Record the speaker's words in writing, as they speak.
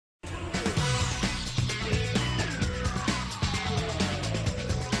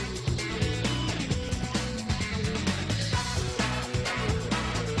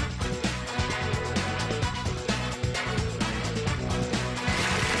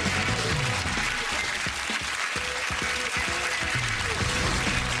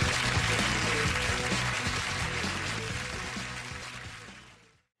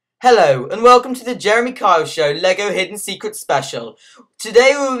Hello and welcome to the Jeremy Kyle Show LEGO Hidden Secrets Special.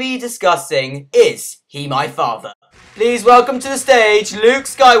 Today we will be discussing, is he my father? Please welcome to the stage Luke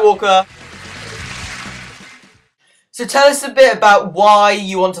Skywalker. So tell us a bit about why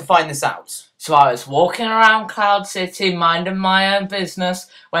you want to find this out. So I was walking around Cloud City minding my own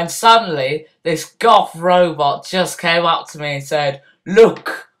business when suddenly this goth robot just came up to me and said,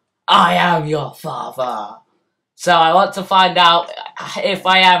 "Look, I am your father." So I want to find out if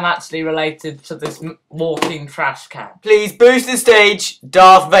I am actually related to this walking trash can. Please boost the stage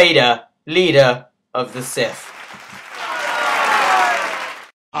Darth Vader, leader of the Sith.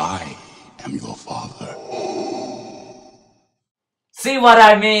 I am your father. See what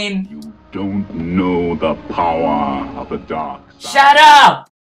I mean? You don't know the power of the dark side. Shut up!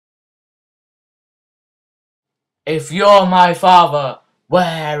 If you're my father,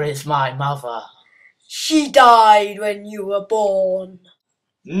 where is my mother? She died when you were born.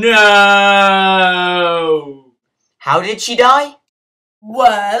 No! How did she die?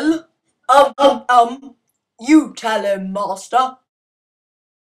 Well, you tell him, Master.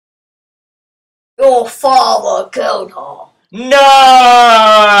 Your father killed her.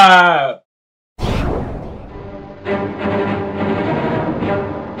 No!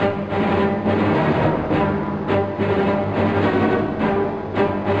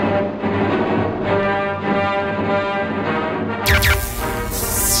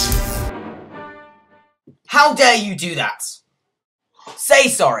 How dare you do that? Say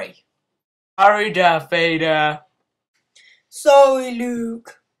sorry. Sorry, Darth Vader. Sorry,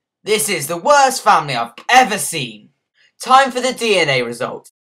 Luke. This is the worst family I've ever seen. Time for the DNA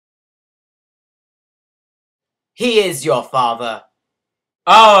result. He is your father.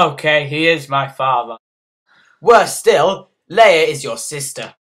 Oh, okay, he is my father. Worse still, Leia is your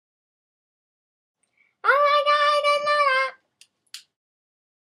sister. Oh my God, I didn't know that.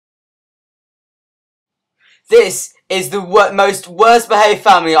 This is the most worst behaved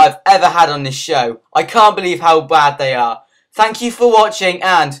family I've ever had on this show. I can't believe how bad they are. Thank you for watching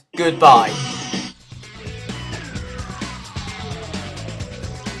and goodbye.